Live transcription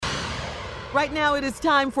Right now, it is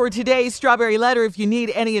time for today's Strawberry Letter. If you need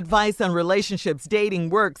any advice on relationships, dating,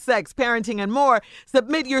 work, sex, parenting, and more,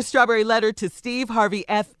 submit your Strawberry Letter to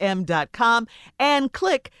steveharveyfm.com and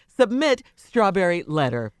click Submit Strawberry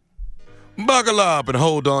Letter. Buckle up and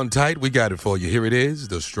hold on tight. We got it for you. Here it is,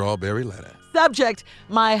 the Strawberry Letter. Subject,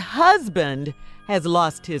 my husband has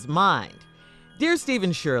lost his mind. Dear Steve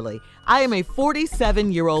and Shirley, I am a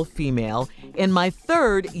 47-year-old female in my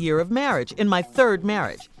third marriage.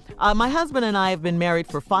 My husband and I have been married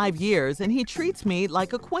for 5 years, and he treats me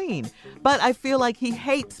like a queen. But I feel like he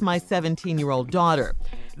hates my 17-year-old daughter.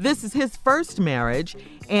 This is his first marriage,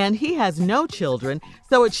 and he has no children,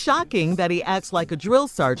 so it's shocking that he acts like a drill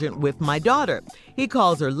sergeant with my daughter. He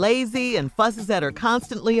calls her lazy and fusses at her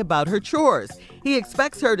constantly about her chores. He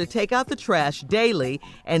expects her to take out the trash daily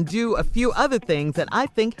and do a few other things that I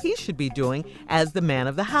think he should be doing as the man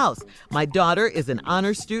of the house. My daughter is an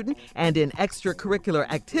honor student and in extracurricular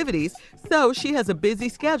activities, so she has a busy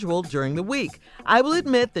schedule during the week. I will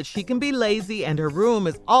admit that she can be lazy and her room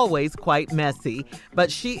is always quite messy,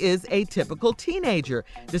 but she is a typical teenager.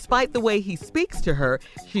 Despite the way he speaks to her,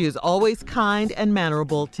 she is always kind and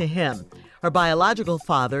mannerable to him. Her biological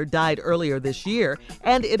father died earlier this year,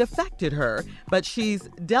 and it affected her, but she's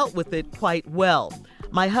dealt with it quite well.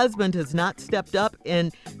 My husband has not stepped up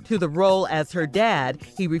into the role as her dad.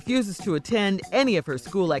 He refuses to attend any of her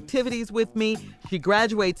school activities with me. She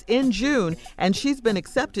graduates in June, and she's been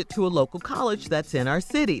accepted to a local college that's in our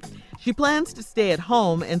city. She plans to stay at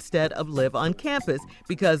home instead of live on campus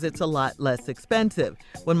because it's a lot less expensive.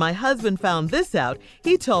 When my husband found this out,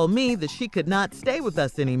 he told me that she could not stay with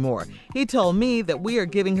us anymore. He told me that we are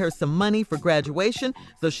giving her some money for graduation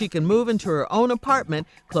so she can move into her own apartment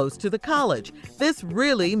close to the college. This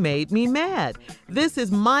really made me mad. This is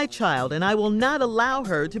my child, and I will not allow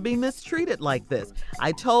her to be mistreated like this.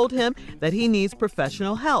 I told him that he needs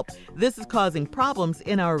professional help. This is causing problems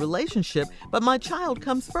in our relationship, but my child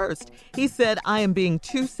comes first. He said I am being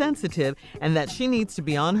too sensitive and that she needs to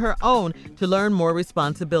be on her own to learn more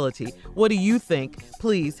responsibility. What do you think?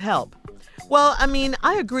 Please help. Well, I mean,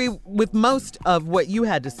 I agree with most of what you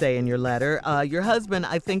had to say in your letter. Your husband,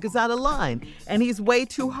 I think, is out of line, and he's way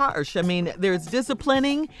too harsh. I mean, there's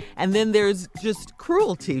disciplining, and then there's just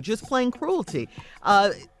cruelty, just plain cruelty.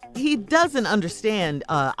 He doesn't understand,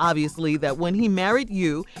 obviously, that when he married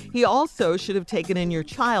you, he also should have taken in your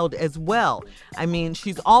child as well. I mean,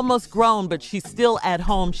 she's almost grown, but she's still at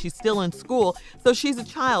home. She's still in school, so she's a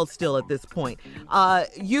child still at this point.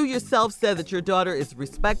 You yourself said that your daughter is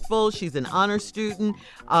respectful. She's an honor student.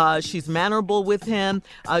 She's mannerable with him.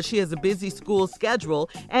 She has a busy school schedule,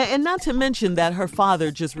 and not to mention that her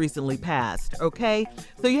father just recently passed, okay?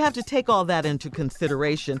 So you have to take all that into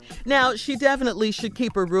consideration. Now, she definitely should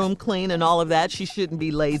keep her room clean and all of that. She shouldn't be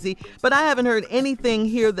lazy, but I haven't heard anything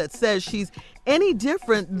here that says she's any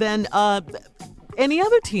different than any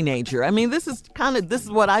other teenager. I mean, this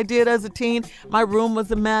is what I did as a teen. My room was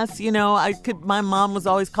a mess. You know, my mom was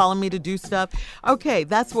always calling me to do stuff. Okay,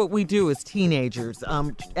 that's what we do as teenagers,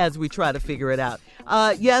 as we try to figure it out.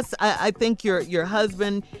 Yes, I think your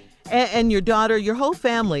husband and your daughter, your whole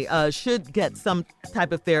family should get some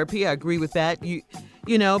type of therapy. I agree with that.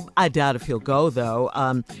 You know, I doubt if he'll go,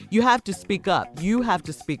 though. You have to speak up. You have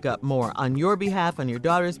to speak up more on your behalf, on your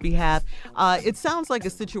daughter's behalf. It sounds like a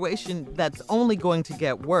situation that's only going to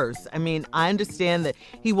get worse. I mean, I understand that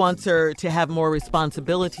he wants her to have more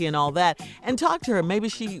responsibility and all that. And talk to her. Maybe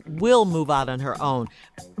she will move out on her own.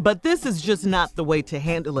 But this is just not the way to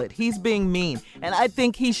handle it. He's being mean. And I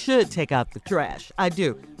think he should take out the trash. I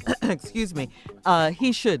do. Excuse me.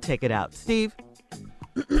 He should take it out. Steve?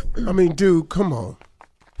 I mean, dude, come on.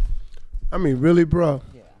 I mean, really, bro?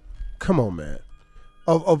 Yeah. Come on, man.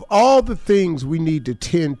 Of all the things we need to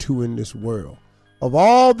tend to in this world, of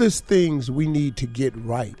all these things we need to get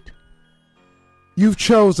right, you've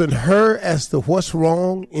chosen her as the what's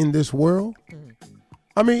wrong in this world?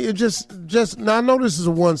 I mean, it just now I know this is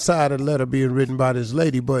a one-sided letter being written by this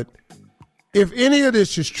lady, but if any of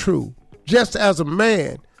this is true, just as a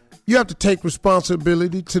man, you have to take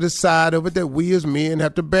responsibility to the side of it that we as men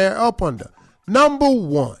have to bear up under. Number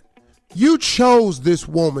one, you chose this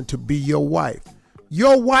woman to be your wife.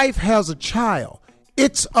 Your wife has a child.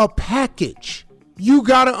 It's a package. You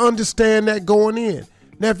got to understand that going in.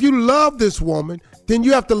 Now, if you love this woman, then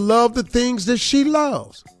you have to love the things that she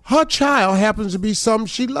loves. Her child happens to be something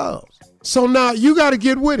she loves. So now you got to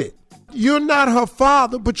get with it. You're not her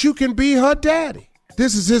father, but you can be her daddy.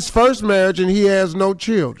 This is his first marriage and he has no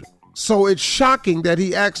children. So it's shocking that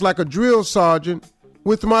he acts like a drill sergeant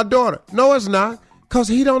with my daughter. No, it's not. Because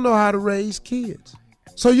he don't know how to raise kids.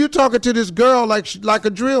 So you're talking to this girl like a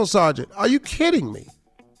drill sergeant. Are you kidding me?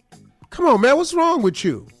 Come on, man, what's wrong with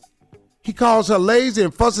you? He calls her lazy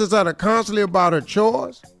and fusses at her constantly about her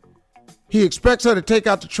chores. He expects her to take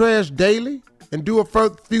out the trash daily and do a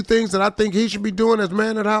few things that I think he should be doing as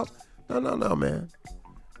man of the house. No, man.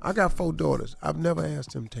 I got 4 daughters. I've never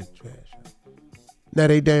asked them to take the trash out. Now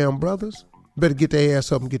they damn brothers better get their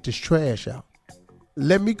ass up and get this trash out.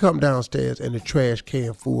 Let me come downstairs and the trash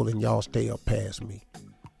can full and y'all stay up past me.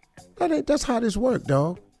 That's how this works,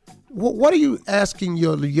 dog. What are you asking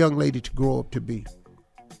your young lady to grow up to be?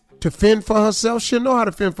 To fend for herself? She'll know how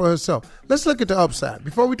to fend for herself. Let's look at the upside.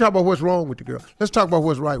 Before we talk about what's wrong with the girl, let's talk about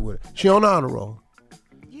what's right with her. She on the honor roll.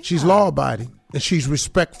 Yeah. She's law-abiding, and she's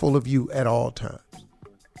respectful of you at all times.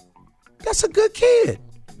 That's a good kid.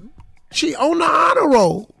 She on the honor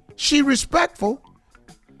roll. She respectful,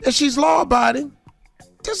 and she's law-abiding.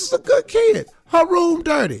 This is a good kid. Her room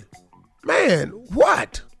dirty. Man,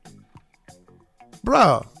 what?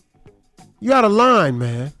 Bruh, you out of line,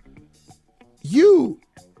 man. You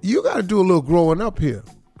got to do a little growing up here.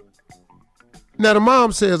 Now, the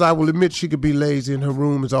mom says, I will admit she could be lazy and her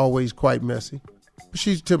room is always quite messy. But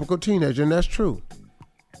she's a typical teenager, and that's true.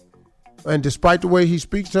 And despite the way he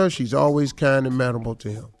speaks to her, she's always kind and mannerable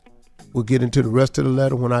to him. We'll get into the rest of the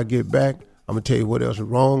letter when I get back. I'm going to tell you what else is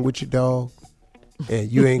wrong with your dog.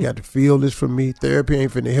 And you ain't got to feel this from me. Therapy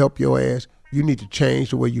ain't finna help your ass. You need to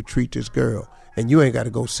change the way you treat this girl. And you ain't got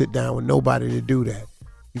to go sit down with nobody to do that.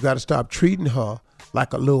 You got to stop treating her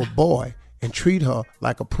like a little boy and treat her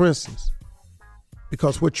like a princess.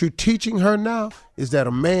 Because what you're teaching her now is that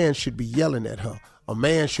a man should be yelling at her. A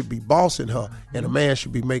man should be bossing her, and a man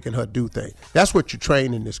should be making her do things. That's what you're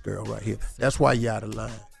training this girl right here. That's why you're out of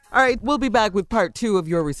line. All right, we'll be back with part 2 of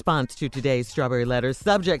your response to today's Strawberry Letter.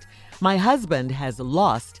 Subject, my husband has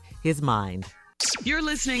lost his mind. You're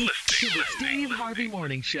listening to the Steve Harvey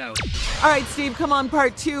Morning Show. All right, Steve, come on,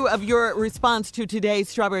 part 2 of your response to today's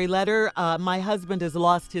Strawberry Letter. My husband has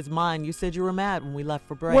lost his mind. You said you were mad when we left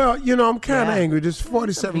for break. Well, I'm kind of angry. This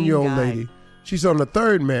 47-year-old lady, she's on the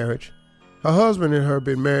 3rd marriage. Her husband and her have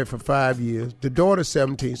been married for 5 years. The daughter's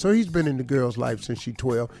 17, so he's been in the girl's life since she's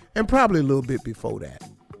 12, and probably a little bit before that.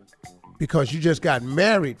 Because you just got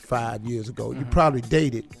married 5 years ago. You probably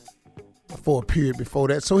dated for a period before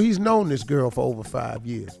that. So he's known this girl for over 5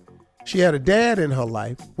 years. She had a dad in her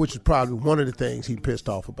life, which is probably one of the things he pissed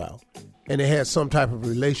off about. And they had some type of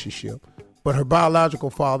relationship. But her biological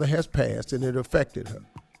father has passed, and it affected her.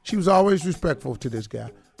 She was always respectful to this guy.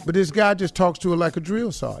 But this guy just talks to her like a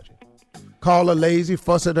drill sergeant. Call her lazy,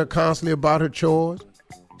 fuss at her constantly about her chores,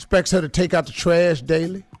 expects her to take out the trash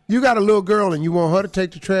daily. You got a little girl and you want her to take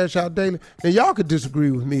the trash out daily? Now, y'all could disagree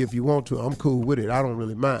with me if you want to. I'm cool with it. I don't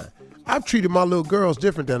really mind. I've treated my little girls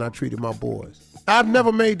different than I treated my boys. I've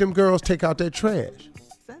never made them girls take out their trash.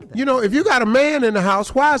 If you got a man in the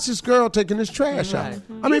house, why is this girl taking this trash out?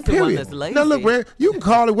 I mean, period. Now, look, man, you can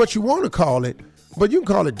call it what you want to call it, but you can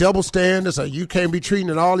call it double standards, or you can't be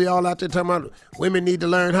treating all of y'all out there talking about women need to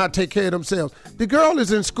learn how to take care of themselves. The girl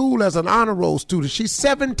is in school as an honor roll student. She's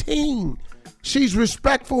 17. She's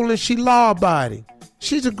respectful and she's law-abiding.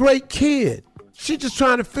 She's a great kid. She's just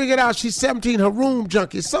trying to figure it out. She's 17, her room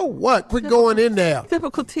junkie. So what? Quit going in there.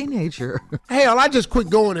 Typical teenager. Hell, I just quit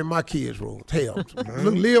going in my kids' rooms. Hell,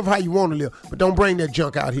 live how you want to live, but don't bring that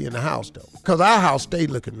junk out here in the house, though. Because our house stayed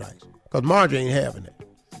looking nice. Because Margie ain't having it.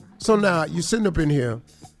 So now, you're sitting up in here.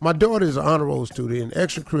 My daughter is an honor roll student in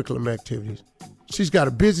extracurricular activities. She's got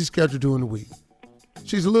a busy schedule during the week.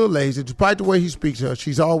 She's a little lazy. Despite the way he speaks to her,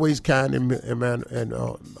 she's always kind and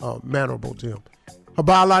mannerable to him. Her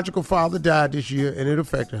biological father died this year, and it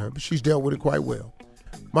affected her, but she's dealt with it quite well.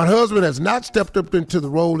 My husband has not stepped up into the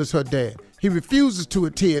role as her dad. He refuses to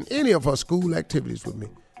attend any of her school activities with me.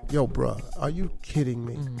 Yo, bruh, are you kidding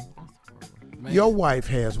me? Your wife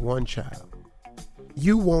has one child.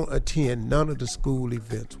 You won't attend none of the school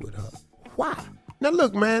events with her. Why? Now,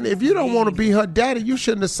 look, man, if you don't want to be her daddy, you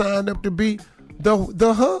shouldn't have signed up to be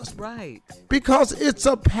the husband. Right. Because it's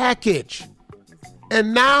a package.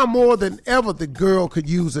 And now more than ever, the girl could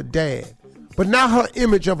use a dad. But now her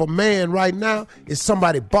image of a man right now is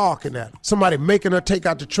somebody barking at her, somebody making her take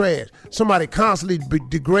out the trash, somebody constantly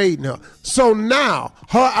degrading her. So now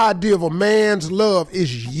her idea of a man's love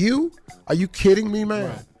is you? Are you kidding me, man?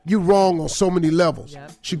 Right. You wrong on so many levels.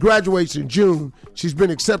 Yep. She graduates in June. She's been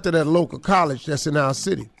accepted at a local college that's in our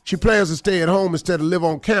city. She plans to stay at home instead of live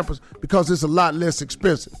on campus because it's a lot less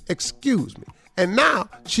expensive. Excuse me. And now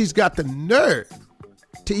she's got the nerve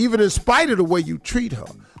to, even in spite of the way you treat her,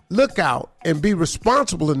 look out and be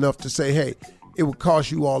responsible enough to say, hey, it would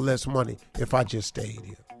cost you all less money if I just stayed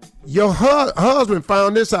here. Your husband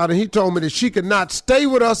found this out and he told me that she could not stay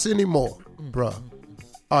with us anymore. Bruh,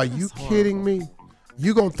 are you kidding me?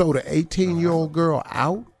 You gonna throw the 18-year-old girl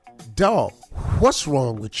out? Dog, what's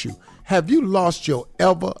wrong with you? Have you lost your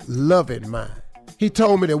ever-loving mind? He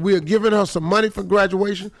told me that we are giving her some money for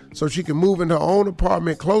graduation so she can move in her own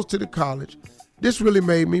apartment close to the college. This really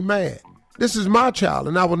made me mad. This is my child,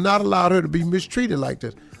 and I will not allow her to be mistreated like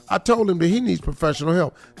this. I told him that he needs professional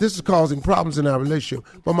help. This is causing problems in our relationship,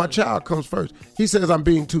 but my child comes first. He says I'm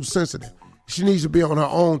being too sensitive. She needs to be on her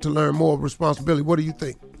own to learn more responsibility. What do you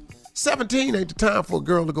think? 17 ain't the time for a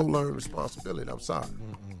girl to go learn responsibility. I'm sorry.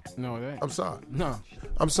 No, it ain't. I'm sorry. No.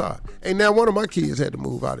 I'm sorry. And now one of my kids had to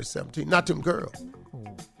move out at 17, not them girls.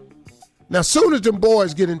 Now, soon as them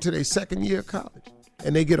boys get into their second year of college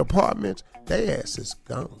and they get apartments, their ass is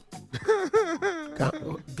gone.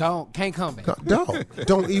 Gone. Can't come back. Dog,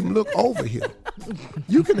 don't even look over here.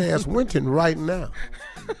 You can ask Winton right now.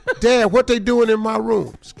 Dad, what they doing in my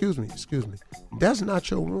room? Excuse me. That's not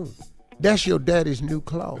your room. That's your daddy's new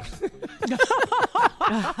closet.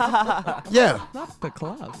 Yeah. Not the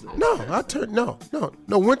closet.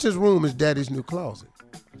 No, Winton's room is daddy's new closet.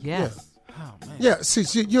 Yes. Oh, man. Yeah,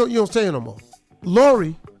 see, you don't say it no more.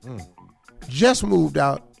 Lori just moved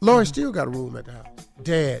out. Lori still got a room at the house.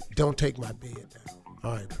 Dad, don't take my bed down.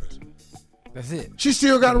 All right, Chris. That's it. She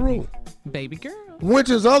still got a room. Baby girl.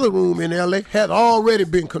 Winter's other room in L.A. had already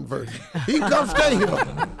been converted. He can come stay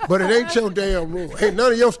here, but it ain't your damn room. Ain't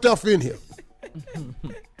none of your stuff in here.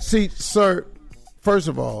 See, sir, first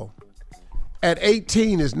of all, at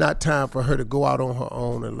 18 is not time for her to go out on her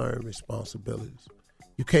own and learn responsibilities.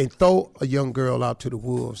 You can't throw a young girl out to the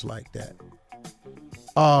wolves like that.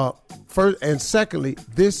 First and secondly,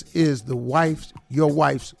 this is your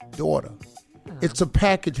wife's daughter. It's a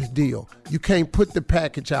package deal. You can't put the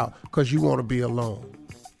package out because you want to be alone.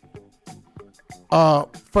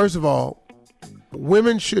 First of all,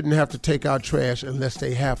 women shouldn't have to take out trash unless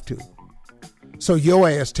they have to. So your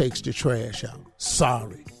ass takes the trash out.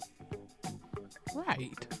 Sorry.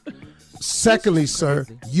 Right. Secondly, sir,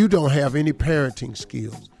 you don't have any parenting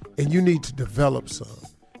skills, and you need to develop some.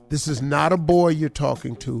 This is not a boy you're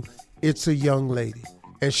talking to. It's a young lady,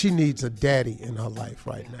 and she needs a daddy in her life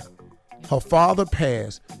right now. Her father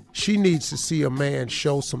passed. She needs to see a man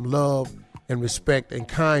show some love and respect and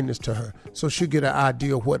kindness to her so she'll get an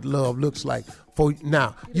idea of what love looks like.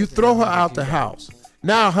 Now, you throw her out the house.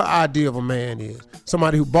 Now her idea of a man is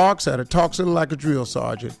somebody who barks at her, talks to her like a drill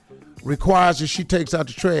sergeant, requires that she takes out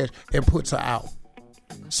the trash and puts her out.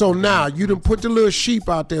 So now you done put the little sheep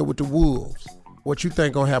out there with the wolves. What you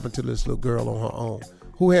think gonna happen to this little girl on her own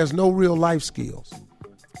who has no real life skills?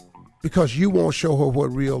 Because you won't show her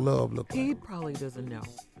what real love looks like. He probably doesn't know.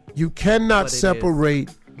 You cannot separate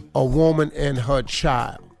a woman and her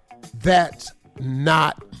child. That's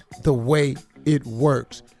not the way it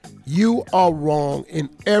works. You are wrong in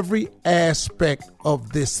every aspect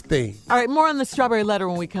of this thing. All right, more on the Strawberry Letter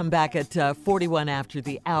when we come back at 41 after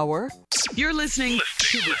the hour. You're listening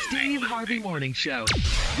to the Steve Harvey Morning Show.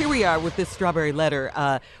 Here we are with this Strawberry Letter.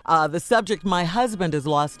 The subject, my husband has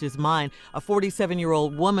lost his mind. A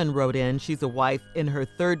 47-year-old woman wrote in. She's a wife in her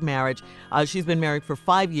third marriage. She's been married for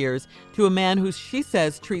 5 years to a man who she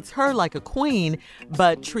says treats her like a queen,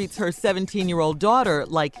 but treats her 17-year-old daughter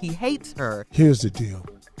like he hates her. Here's the deal.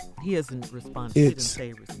 He hasn't responded. It's he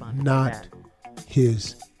didn't say responded not to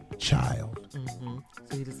his child. Mm-hmm.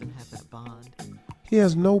 So he doesn't have that bond. He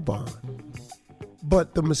has no bond.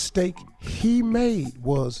 But the mistake he made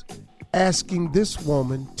was asking this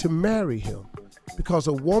woman to marry him. Because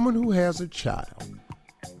a woman who has a child,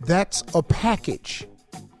 that's a package.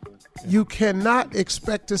 You cannot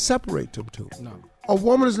expect to separate them two. No. A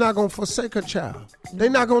woman is not going to forsake her child. They're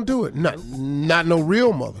not going to do it. Not no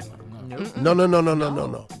real mother.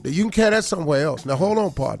 No. You can carry that somewhere else. Now, hold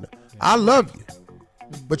on, partner. I love you.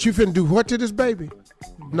 But you finna do what to this baby?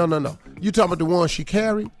 No. You talking about the one she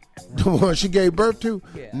carried? The one she gave birth to?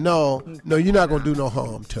 Yeah. No, you're not going to do no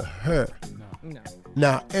harm to her. No.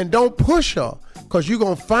 Now, and don't push her, because you're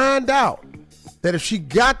going to find out that if she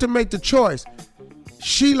got to make the choice,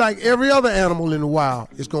 she, like every other animal in the wild,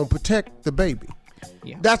 is going to protect the baby.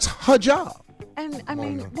 Yeah. That's her job. And, I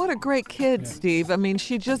mean, what a great kid, Steve. I mean,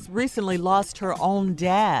 she just recently lost her own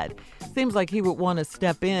dad. Seems like he would want to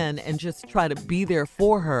step in and just try to be there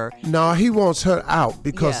for her. No, he wants her out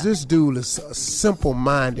because Yeah. this dude is a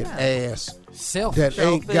simple-minded ass Selfish. that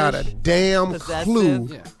ain't got a damn possessive. clue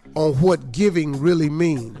Yeah. on what giving really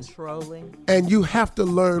means. Controlling. And you have to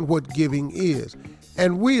learn what giving is.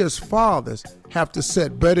 And we as fathers have to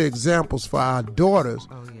set better examples for our daughters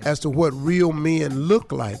as to what real men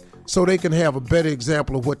look like, so they can have a better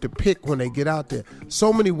example of what to pick when they get out there.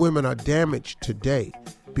 So many women are damaged today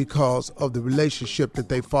because of the relationship that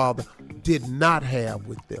they father did not have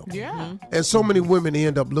with them. Yeah. And so many women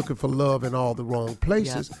end up looking for love in all the wrong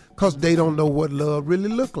places because they don't know what love really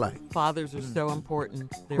look like. Fathers are so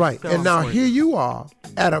important. They're Right. so And now important. here you are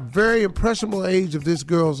at a very impressionable age of this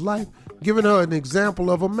girl's life, giving her an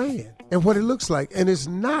example of a man and what it looks like. And it's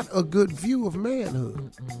not a good view of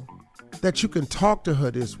manhood that you can talk to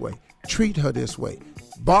her this way, treat her this way,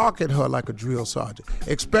 bark at her like a drill sergeant,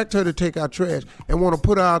 expect her to take out trash, and want to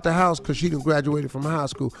put her out the house because she done graduated from high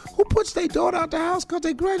school. Who puts their daughter out the house because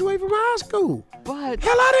they graduated from high school? But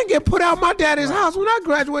Hell, I didn't get put out my daddy's house when I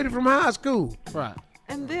graduated from high school. Right.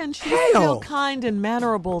 and then she's Hell. still kind and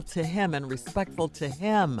mannerable to him and respectful to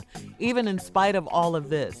him, even in spite of all of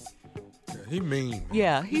this. Yeah, he mean.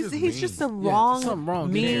 Yeah, He he's just a Yeah, wrong, something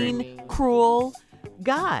wrong. mean, cruel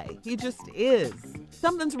guy. He just is.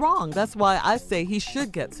 Something's wrong. That's why I say he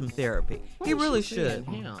should get some therapy. He really should.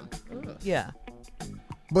 Him. Ugh. Yeah.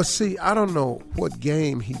 But see, I don't know what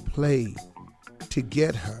game he played to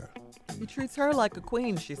get her. He treats her like a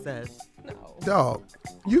queen, she says. Dog,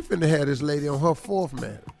 you finna have this lady on her fourth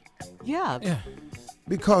man. Yeah. Yeah.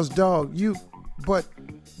 Because, dog, but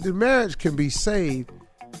the marriage can be saved,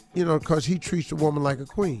 because he treats the woman like a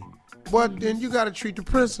queen. But then you got to treat the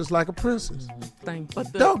princess like a princess. Thank you.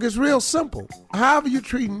 But the, Dog, it's real simple. However you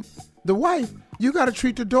treating the wife, you got to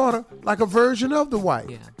treat the daughter like a version of the wife.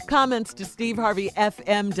 yeah. Comments to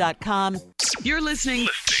SteveHarveyFM.com. You're listening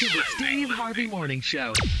to the Steve Harvey Morning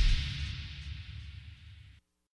Show.